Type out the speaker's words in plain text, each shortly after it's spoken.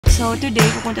So today,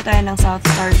 pupunta tayo ng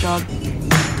SOUTHSTAR job.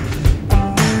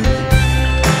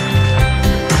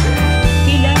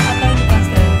 Kailan ata yung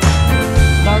pastel?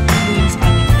 Dark blue yung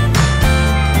Spanish.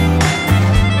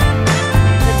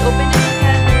 Let's open it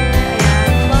together.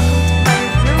 Ayan. Welcome to my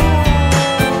room.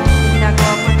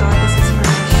 Ginagawa ko to. This is for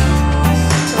my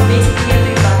shoes. So basically, ito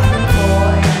yung bathroom ko.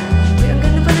 Ayan. Uy, ang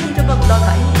ganda pala dito pag-vlog.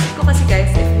 Inisip ko kasi guys,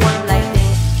 if one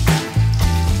lighting.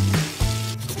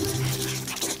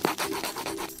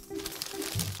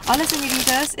 Hola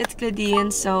señoritas, it's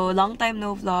Claudine. So, long time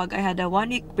no vlog. I had a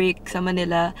 1-week break sa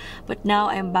Manila, but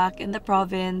now I'm back in the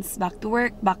province, back to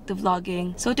work, back to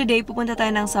vlogging. So today, pupunta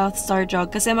tayo ng SOUTHSTAR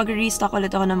jog kasi mag-restock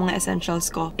ulit ako ng mga essentials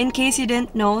ko. In case you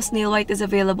didn't know, SNAILWHITE is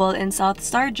available in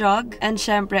SOUTHSTAR jog, and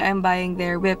syempre, I'm buying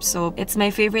their Whipp Soap. It's my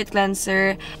favorite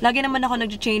cleanser. Lagi naman ako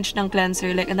nag-change ng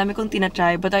cleanser, like ang dami kong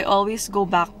tinatry, but I always go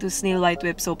back to SNAILWHITE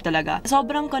Whipp Soap talaga.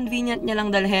 Sobrang convenient niya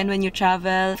lang dalhin when you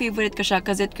travel. Favorite ko siya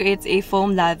because it creates a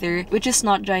foam lather, which is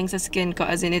not drying sa skin ko,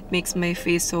 as in it makes my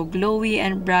face so glowy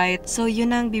and bright. So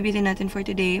yun ang bibili natin for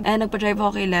today. And nagpa-drive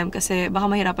ako kay Lem kasi baka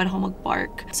mahirapan ako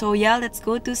mag-park. So yeah, let's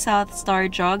go to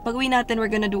SOUTHSTAR jog. Pag-uwi natin, we're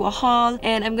gonna do a haul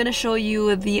and I'm gonna show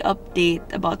you the update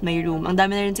about my room. Ang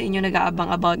dami na rin sa inyo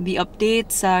nag-aabang about the update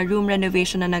sa room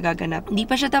renovation na nagaganap. Hindi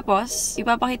pa siya tapos.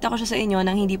 Ipapakita ko siya sa inyo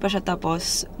nang hindi pa siya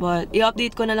tapos. But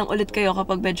i-update ko na lang ulit kayo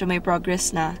kapag medyo may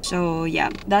progress na. So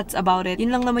yeah, that's about it. Yun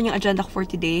lang naman yung agenda ko for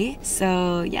today.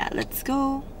 So yeah, let's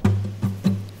go.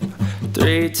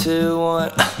 3, 2,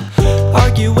 1.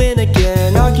 Arguing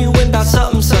again, arguing about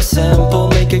something so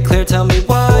simple. Make it clear, tell me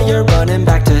why you're running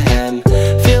back to him.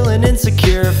 Feeling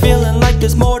insecure, feeling like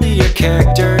there's more to your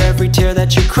character. Every tear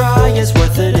that you cry is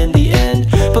worth it in the end.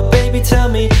 But baby,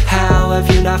 tell me, how have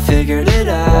you not figured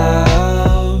it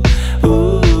out?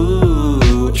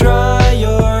 Ooh, dry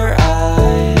your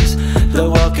eyes. The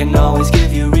world can always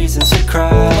give you reasons to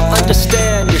cry.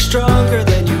 Understand, you're stronger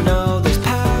than you know. There's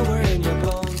power in your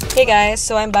bones. Hey guys,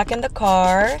 so I'm back in the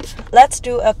car. Let's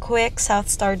do a quick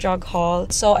SOUTHSTAR jog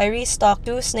haul. So I restocked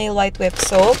 2 SNAILWHITE Whipp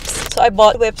Soaps. So I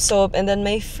bought Whipp Soap and then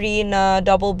may free na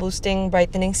double boosting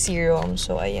brightening serum.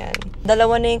 So ayan.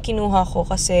 Dalawa na yung kinuha ko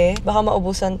kasi baka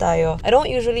maubusan tayo. I don't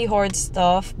usually hoard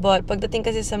stuff, but pagdating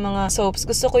kasi sa mga soaps,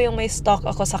 gusto ko yung may stock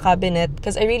ako sa cabinet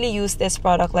because I really use this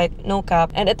product like no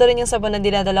cap. And ito rin yung sabon na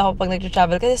dinadala ko pag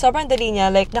nag-travel kasi sobrang dali niya.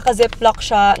 Like naka-ziplock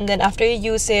siya and then after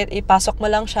you use it, ipasok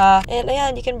mo lang siya. And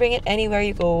ayan, you can bring it anywhere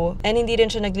you go. And hindi rin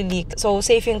siya nagli-leak. So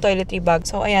safe yung toiletry bag.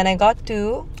 So ayan, I got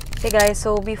 2. Hey guys,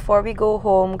 so before we go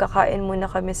home, kakain muna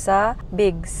kami sa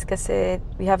Bigs kasi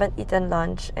we haven't eaten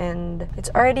lunch and it's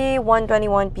already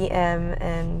 1:21 PM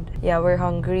and yeah, we're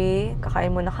hungry.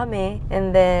 Kakain muna kami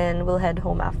and then we'll head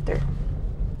home after.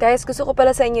 Guys, gusto ko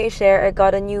pala sa inyo i-share, I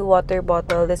got a new water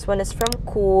bottle. This one is from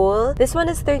Cool. This one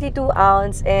is 32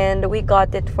 ounce and we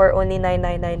got it for only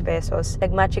 999 pesos.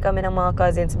 Nagmatchy kami ng mga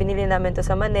cousins. Binili namin to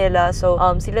sa Manila. So,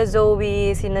 sila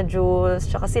Zoe, sina Jules,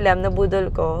 tsaka si Lem,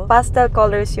 nabudol ko. Pastel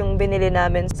colors yung binili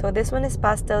namin. So, this one is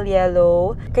pastel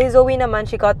yellow. Kay Zoe naman,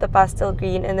 she got the pastel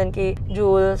green and then kay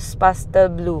Jules,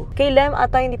 pastel blue. Kay Lem,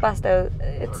 ata hindi pastel.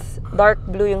 It's dark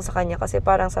blue yung sa kanya kasi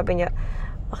parang sabi niya,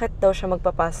 bakit daw siya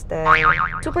magpapastel?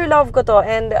 Super love ko to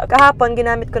and kahapon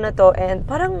ginamit ko na to and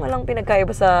parang walang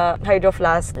pinagkaiba sa Hydro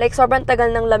Flask. Like sobrang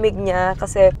tagal ng lamig niya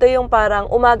kasi ito yung parang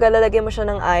umaga lalagyan mo siya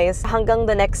ng ice hanggang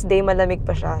the next day malamig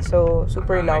pa siya. So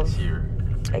super love.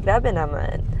 Ay grabe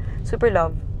naman. Super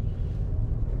love.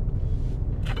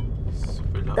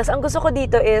 Tapos ang gusto ko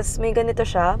dito is may ganito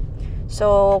siya.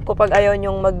 So, kapag ayaw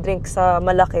nyong mag-drink sa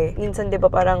malaki, minsan 'di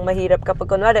ba parang mahirap kapag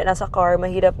kunwari nasa car,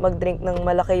 mahirap mag-drink ng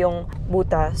malaki yung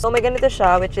butas. So, may ganito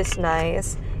siya which is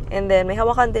nice. And then, may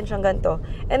hawakan din siyang ganito.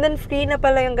 And then, free na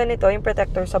pala yung ganito, yung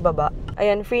protector sa baba.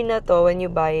 Ayan, free na to when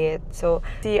you buy it. So,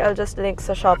 see, I'll just link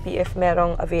sa Shopee if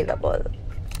merong available.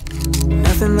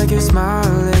 Nothing like your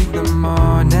smile in the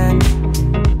morning,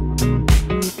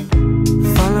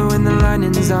 following the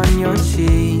linings on your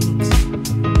cheeks.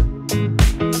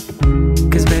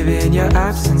 Cause baby in your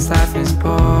absence life is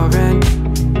boring,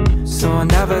 so I'll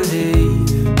never leave.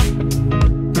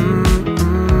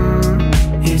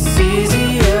 It's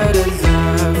easier to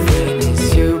love when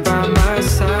it's you by my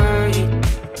side.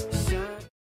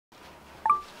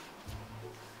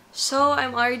 So,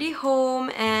 I'm already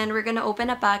home and we're gonna open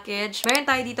a package. Meron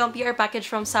tayo dito ang PR package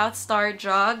from SOUTHSTAR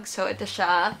jog. So, ito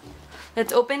siya.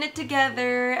 Let's open it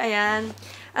together. Ayan.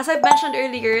 As I mentioned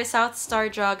earlier, SOUTHSTAR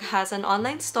Jug has an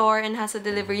online store and has a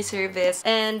delivery service.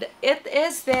 And it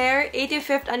is their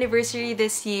 85th anniversary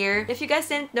this year. If you guys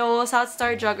didn't know,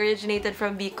 SOUTHSTAR Jug originated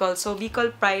from Bicol. So,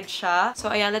 Bicol pride siya. So,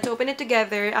 ayan, let's open it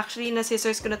together. Actually,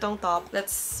 na-scissors ko na tong top.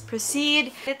 Let's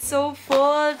proceed. It's so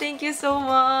full. Thank you so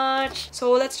much.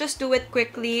 So, let's just do it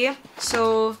quickly.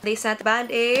 So, they sent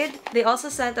Band-Aid. They also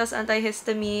sent us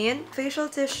antihistamine, facial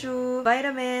tissue,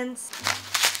 vitamins.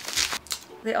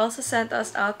 They also sent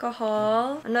us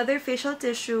alcohol, another facial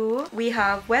tissue. We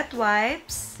have wet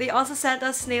wipes. They also sent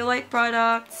us SNAILWHITE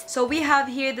products. So we have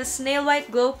here the SNAILWHITE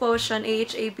Glow Potion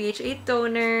AHA pH 8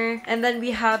 toner. And then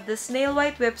we have the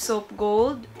SNAILWHITE Whipp Soap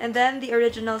Gold. And then the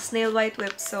original SNAILWHITE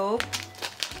Whipp Soap.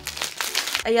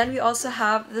 Ayan, we also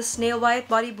have the SNAILWHITE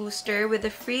Body Booster with the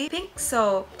free pink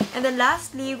soap. And then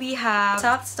lastly, we have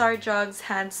SOUTHSTAR Jug's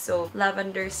Hand Soap,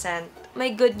 Lavender Scent.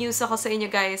 May good news ako sa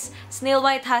inyo guys.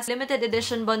 SNAILWHITE has limited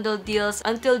edition bundle deals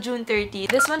until June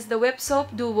 30. This one is the Whipp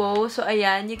Soap Duo. So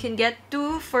ayan, you can get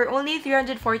 2 for only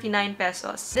 349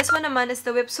 pesos. This one naman is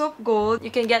the Whipp Soap Gold. You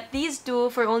can get these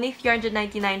 2 for only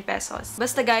 399 pesos.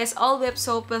 Basta guys, all Whipp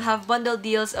Soap will have bundle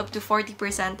deals up to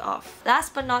 40% off.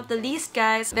 Last but not the least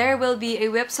guys, there will be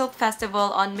a Whipp Soap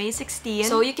Festival on May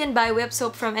 16. So you can buy Whipp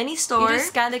Soap from any store. You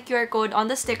just scan the QR code on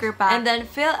the sticker pack and then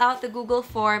fill out the Google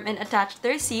form and attach the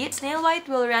receipt. SNAILWHITE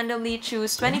will randomly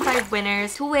choose 25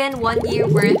 winners to win 1 year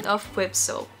worth of Whipp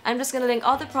Soap. I'm just gonna link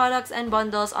all the products and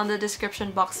bundles on the description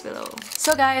box below.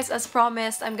 So guys, as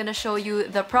promised, I'm gonna show you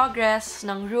the progress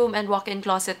ng room and walk-in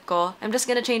closet ko. I'm just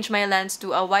gonna change my lens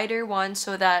to a wider one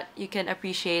so that you can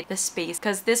appreciate the space.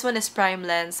 Because this one is prime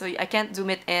lens, so I can't zoom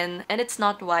it in and it's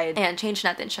not wide. Ayan, change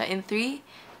natin siya in 3,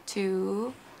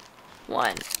 2,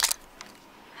 1.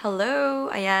 Hello!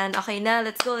 Ayan, okay na.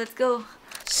 Let's go, let's go.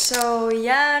 So,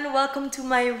 yan. Welcome to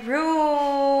my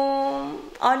room.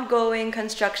 Ongoing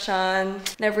construction.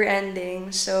 Never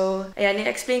ending. So, ayan.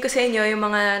 I-explain ko sa inyo yung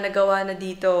mga nagawa na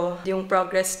dito. Yung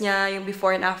progress niya, yung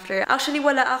before and after. Actually,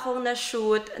 wala akong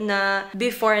na-shoot na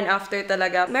before and after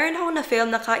talaga. Meron akong na-film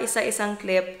na kaisa-isang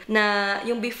clip na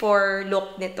yung before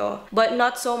look nito. But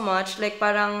not so much. Like,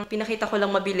 parang pinakita ko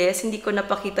lang mabilis. Hindi ko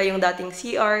napakita yung dating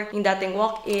CR, yung dating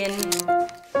walk-in.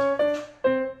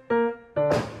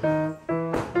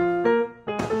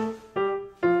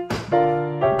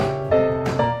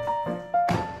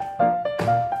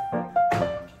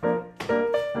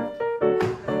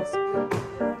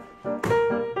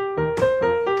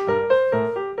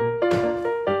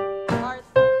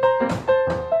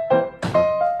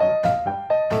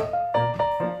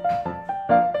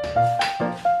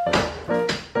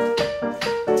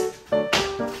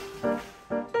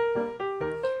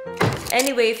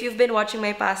 Anyway, if you've been watching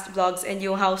my past vlogs and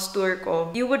yung house tour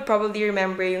ko, you would probably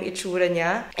remember yung itsura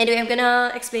niya. Anyway, I'm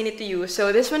gonna explain it to you.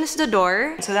 So, this one is the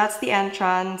door. So, that's the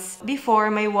entrance. Before,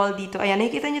 may wall dito. Ayan,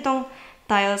 nakikita niyo tong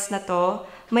tiles na to.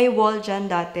 May wall dyan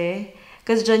dati.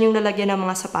 Kasi dyan yung lalagyan ng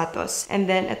mga sapatos. And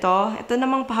then, ito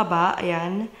namang pahaba.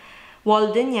 Ayan.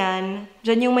 Wall din yan.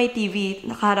 Diyan yung may TV,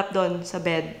 nakaharap doon sa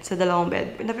bed, sa dalawang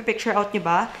bed. Napipicture out niyo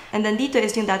ba? And then dito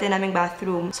is yung dati naming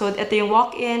bathroom. So, ito yung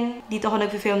walk-in. Dito ako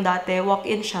nag-film dati.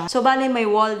 Walk-in siya. So, bali may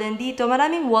wall din dito.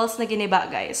 Maraming walls na giniba,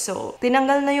 guys. So,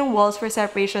 tinanggal na yung walls for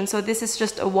separation. So, this is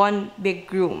just a one big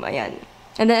room. Ayan.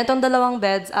 And then, itong dalawang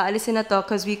beds, aalisin na to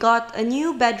because we got a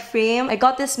new bed frame. I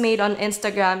got this made on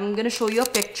Instagram. I'm gonna show you a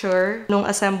picture nung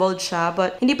assembled siya.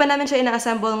 But, hindi pa namin siya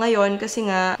ina-assemble ngayon kasi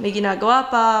nga may ginagawa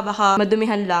pa. Baka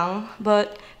madumihan lang.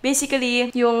 But,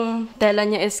 basically, yung tela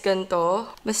niya is ganito.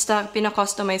 Basta,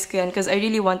 pina-customize ko yan because I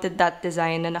really wanted that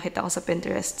design na nakita ko sa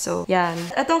Pinterest. So, yan.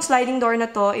 Itong sliding door na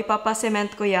to,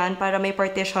 ipapa-cement ko yan para may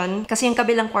partition. Kasi yung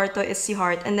kabilang kwarto is si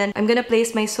Heart. And then, I'm gonna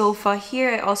place my sofa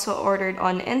here. I also ordered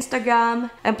on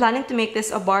Instagram. I'm planning to make this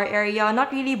a bar area.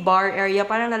 Not really bar area.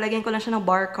 Parang lalagyan ko lang siya ng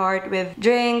bar cart with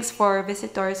drinks for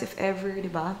visitors if ever, di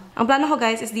ba? Ang plano ko,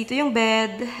 guys, is dito yung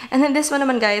bed. And then this one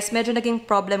naman, guys, medyo naging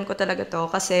problem ko talaga to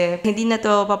kasi hindi na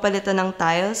to papalitan ng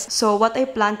tiles. So, what I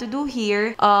plan to do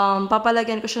here,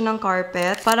 papalagyan ko siya ng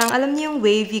carpet. Parang, alam niyo yung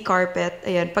wavy carpet.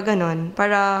 Ayan, pag ganon.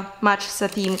 Para match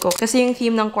sa theme ko. Kasi yung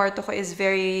theme ng kwarto ko is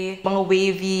very mga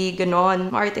wavy,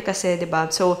 ganon. Maarte kasi, diba?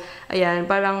 So, ayan,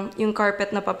 parang yung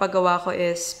carpet na papagawa ko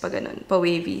is pag ganon,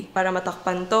 pa-wavy. Para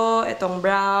matakpan to, itong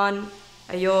brown.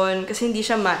 Ayun, kasi hindi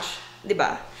siya match.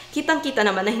 Diba? Kitang-kita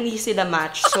naman na hindi sila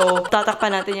match. So,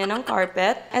 tatakpan natin yan ng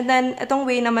carpet. And then, itong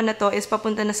way naman na to is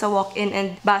papunta na sa walk-in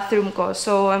and bathroom ko.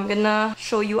 So, I'm gonna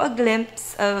show you a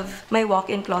glimpse of my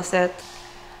walk-in closet.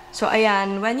 So,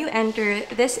 ayan. When you enter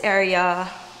this area,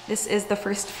 this is the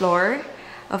first floor.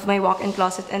 of my walk-in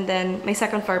closet. And then, may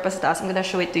second floor pa sa taas. I'm gonna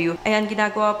show it to you. Ayan,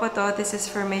 ginagawa po to. This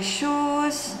is for my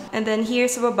shoes. And then,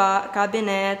 here sa baba,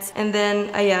 cabinets. And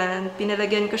then, ayan,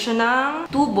 pinalagyan ko siya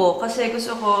ng tubo. Kasi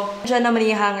gusto ko, dyan naman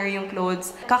i-hanger yung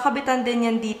clothes. Kakabitan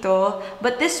din yan dito.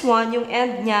 But this one, yung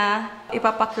end niya,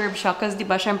 ipapa-curve siya. Kasi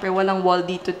diba, syempre, walang wall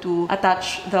dito to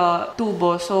attach the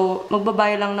tubo. So,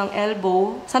 magbabayo lang ng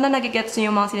elbow. Sana nagigets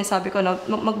niyo yung mga sinasabi ko, no?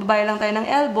 Magbabayo lang tayo ng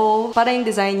elbow para yung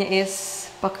design niya is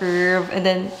pa-curve and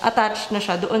then attached na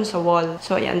siya doon sa wall.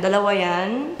 So, ayan, dalawa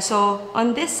yan. So,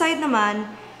 on this side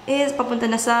naman is papunta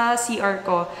na sa CR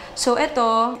ko. So,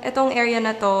 itong area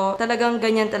na to, talagang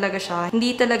ganyan talaga siya.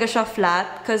 Hindi talaga siya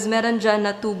flat because meron dyan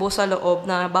na tubo sa loob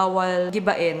na bawal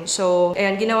gibain. So,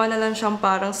 ayan, ginawa na lang siyang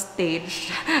parang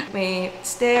stage. May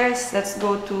stairs. Let's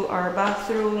go to our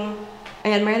bathroom.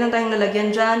 Ayan, mayroon lang tayong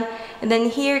nalagyan dyan. And then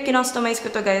here, kinostomize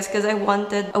ko to guys because I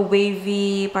wanted a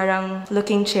wavy, parang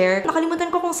looking chair.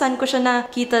 Nakalimutan ko kung saan ko siya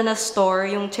nakita na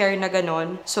store, yung chair na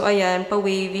ganon. So ayan,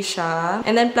 pa-wavy siya.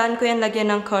 And then plan ko yan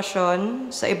lagyan ng cushion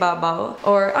sa ibabaw.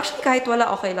 Or actually kahit wala,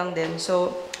 okay lang din.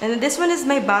 So, and then this one is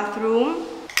my bathroom.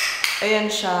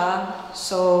 Ayan siya.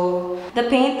 So, the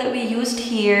paint that we used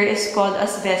here is called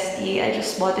Asbesti. I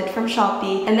just bought it from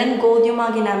Shopee. And then gold yung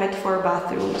mga ginamit for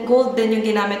bathroom. Gold din yung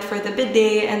ginamit for the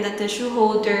bidet and the tissue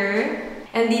holder.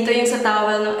 And dito yung sa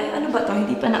towel, no, ay ano ba to?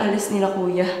 Hindi pa naalis nila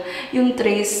kuya. Yung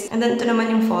trace. And then ito naman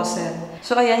yung faucet.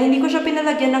 So ayan, hindi ko siya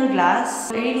pinalagyan ng glass.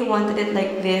 I really wanted it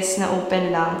like this, na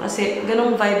open lang. Kasi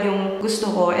ganong vibe yung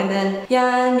gusto ko. And then,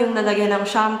 yan, yung nalagyan ng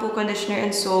shampoo, conditioner,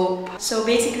 and soap. So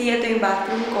basically, ito yung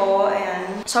bathroom ko.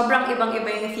 Ayan. Sobrang ibang-iba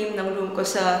yung theme ng room ko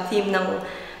sa theme ng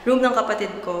room ng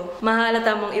kapatid ko.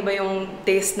 Mahalata mong iba yung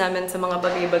taste namin sa mga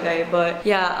bagay-bagay. But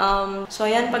yeah, so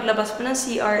ayan, paglabas po ng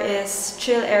CR is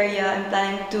chill area. I'm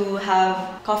planning to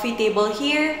have coffee table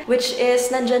here, which is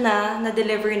nandyan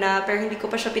na-deliver na, pero hindi ko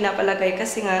pa siya pinapalagay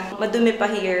kasi nga, madumi pa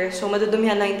here. So,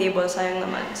 madudumihan lang yung table, sayang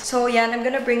naman. So, yan, I'm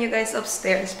gonna bring you guys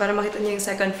upstairs para makita niyo yung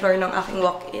second floor ng aking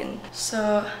walk-in. So,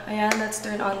 ayan, let's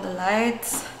turn on the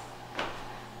lights.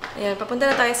 Ayan, papunta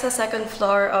na tayo sa second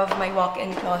floor of my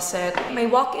walk-in closet. My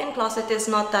walk-in closet is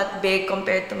not that big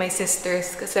compared to my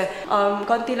sister's kasi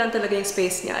konti lang talaga yung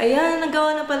space niya. Ayan,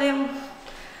 nagawa na pala yung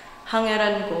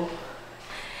hangeran ko.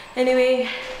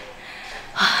 Anyway,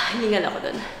 hiningal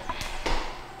ako dun.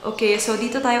 Okay, so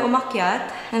dito tayo umakyat.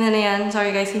 And then ayan,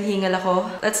 sorry guys, hiningal ako.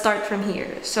 Let's start from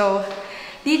here. So,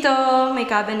 dito, may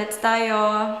cabinets tayo.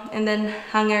 And then,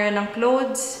 hangeran ng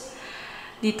clothes.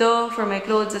 Dito, for my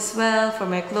clothes as well, for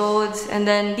my clothes. And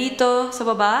then, dito, sa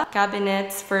baba,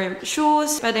 cabinets for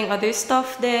shoes, pwedeng other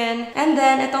stuff din. And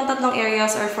then, itong tatlong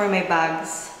areas are for my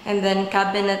bags. And then,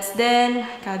 cabinets din,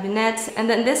 cabinets. And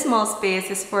then, this small space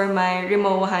is for my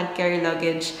remote hand carry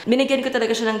luggage. Binigyan ko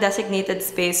talaga siya ng designated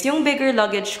space. Yung bigger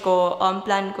luggage ko,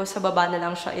 plan ko sa baba na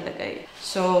lang siya ilagay.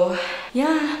 So,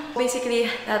 yeah. Basically,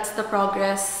 that's the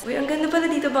progress. Uy, ang ganda pala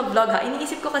dito mag-vlog ha.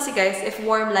 Iniisip ko kasi guys, if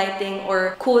warm lighting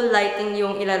or cool lighting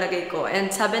yung ilalagay ko.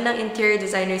 And sabi ng interior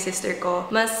designer sister ko,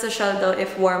 mas social daw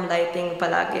if warm lighting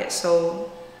palagi. So,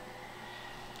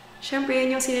 syempre,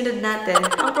 yun yung sinunod natin.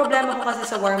 Ang problema ko kasi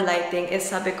sa warm lighting is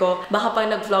sabi ko, baka pag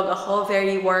nag-vlog ako,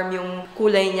 very warm yung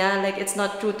kulay niya. Like, it's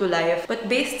not true to life. But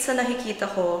based sa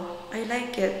nakikita ko, I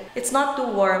like it. It's not too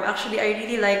warm. Actually, I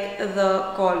really like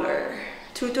the color.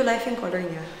 True to life yung color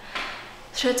niya.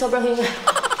 Shit, sobrang hinga.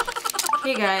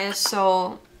 Hey guys,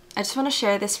 so I just want to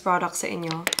share this product sa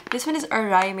inyo. This one is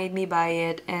Arai made me buy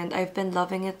it and I've been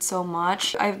loving it so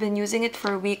much. I've been using it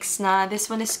for weeks na.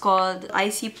 This one is called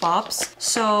Icy Pops.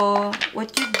 So,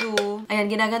 what you do,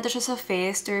 ayan, ginaganto siya sa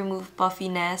face to remove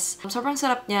puffiness. Sobrang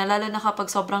sarap niya, lalo na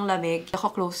kapag sobrang lamig.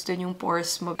 Ako close dun yung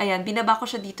pores mo. Ayan, binaba ko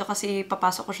siya dito kasi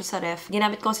papasok ko siya sa ref.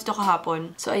 Ginamit ko kasi ito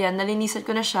kahapon. So, ayan, nalinisan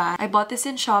ko na siya. I bought this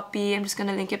in Shopee. I'm just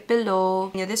gonna link it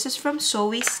below. Yeah, this is from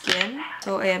SOUTHSTAR.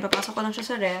 So, ayan, papasok ko lang siya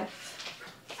sa ref.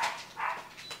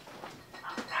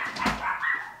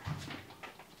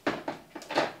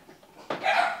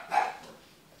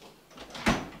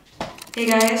 Hey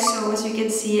guys, so as you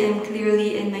can see, I'm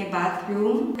clearly in my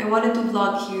bathroom. I wanted to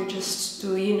vlog here just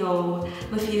to, you know,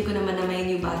 ma-feel ko naman na may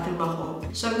new bathroom ako.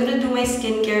 So I'm gonna do my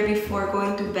skincare before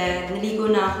going to bed.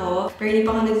 Naligo na ako, pero hindi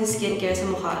pa ako nagsi-skincare sa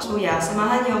mukha. So yeah,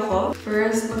 samahan niyo ako.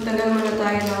 First, magtanggal muna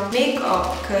tayo ng makeup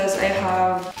because I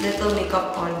have little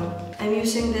makeup on. I'm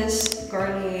using this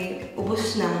Garnier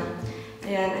Ubus na.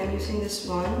 Ayan, I'm using this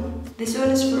one. This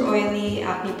one is for oily,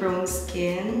 acne-prone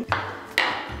skin.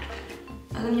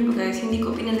 Alam niyo ba guys, hindi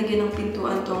ko pinalagyan ng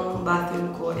pintuan tong bathroom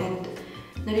ko and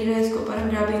narealize ko parang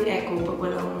grabe yung echo pag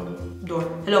walang door.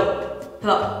 Hello?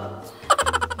 Hello?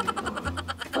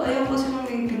 Ayaw ko silang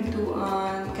may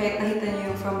pintuan. Kahit nakita niyo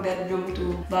yung from bedroom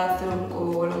to bathroom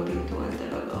ko, walang pintuan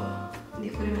talaga.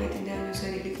 Hindi ko rin maintindihan yung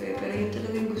sarili ko eh, pero yun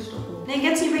talaga yung gusto ko.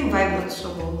 Nai-gets niyo ba yung vibe na gusto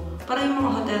ko? Parang yung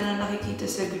mga hotel na nakikita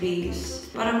sa Greece.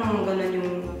 Parang ganun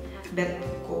yung bed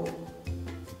ko.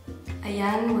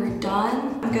 Ayan, we're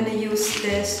done. I'm gonna use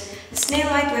this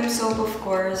SNAILWHITE Whipp Soap, of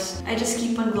course. I just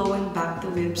keep on going back to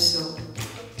Whipp Soap.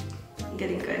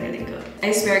 Galing ko, galing ko.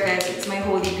 I swear guys, it's my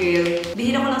holy grail.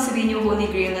 Bihira ko lang sabihin yung holy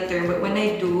grail na term, but when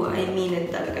I do, I mean it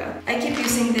talaga. I keep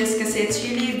using this kasi it's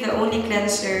really the only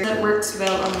cleanser that works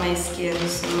well on my skin.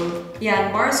 So, yan,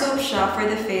 bar soap siya for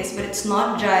the face, but it's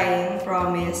not drying,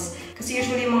 promise. Kasi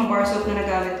usually yung mga bar soap na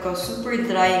nagamit ko, super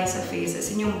drying sa face.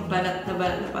 As in yung balat na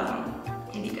parang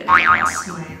hindi ka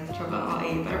na-smile.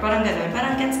 Pero parang gano'n.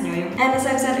 Parang gets nyo yung... And as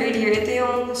I've said earlier, ito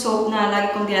yung soap na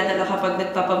lagi kong dinadala kapag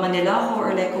nagpapamanila ako or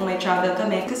like kung may travel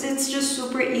kami. Kasi it's just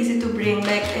super easy to bring.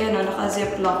 Like, ayun o,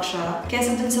 naka-ziplock siya.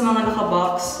 Kesa dun sa mga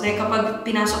naka-box, like kapag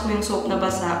pinasok mo yung soap na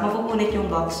basa, mapupunit yung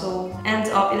box. So,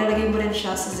 ends up, ilalagay mo rin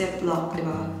siya sa ziplock, di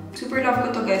ba? Super love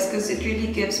ko to guys because it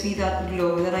really gives me that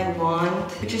glow that I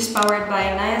want. Which is powered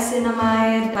by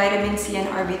niacinamide, vitamin C, and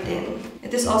arbutin.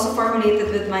 It is also formulated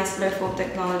with micellar foam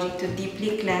technology to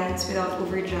deeply cleanse without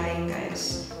over-drying,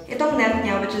 guys. Itong net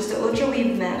niya, which is the Ultra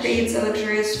Weave Mesh, creates a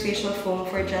luxurious facial foam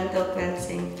for gentle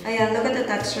cleansing. Ayan, look at the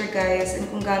texture, guys, and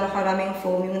kung gaano karaming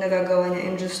foam yung nagagawa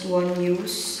niya in just one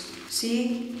use.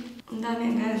 See? Ang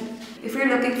dami agad. If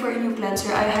you're looking for a new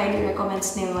cleanser, I highly recommend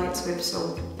SNAILWHITE's Whipp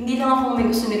Soap. Hindi lang ako may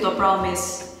gusto nito,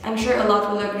 promise. I'm sure a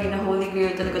lot will agree na holy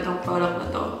grail talaga tong product na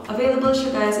to. Available siya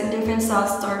guys in different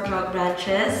SOUTHSTAR drug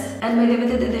branches. And may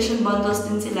limited edition bundles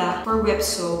din sila for Whipp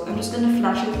Soap. I'm just gonna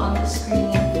flash it on the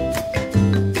screen.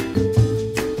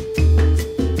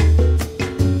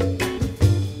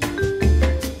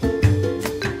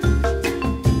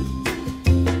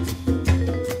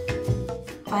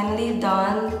 Finally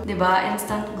done, diba?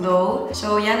 Instant glow.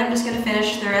 So yan, I'm just gonna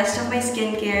finish the rest of my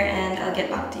skincare and I'll get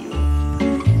back to you.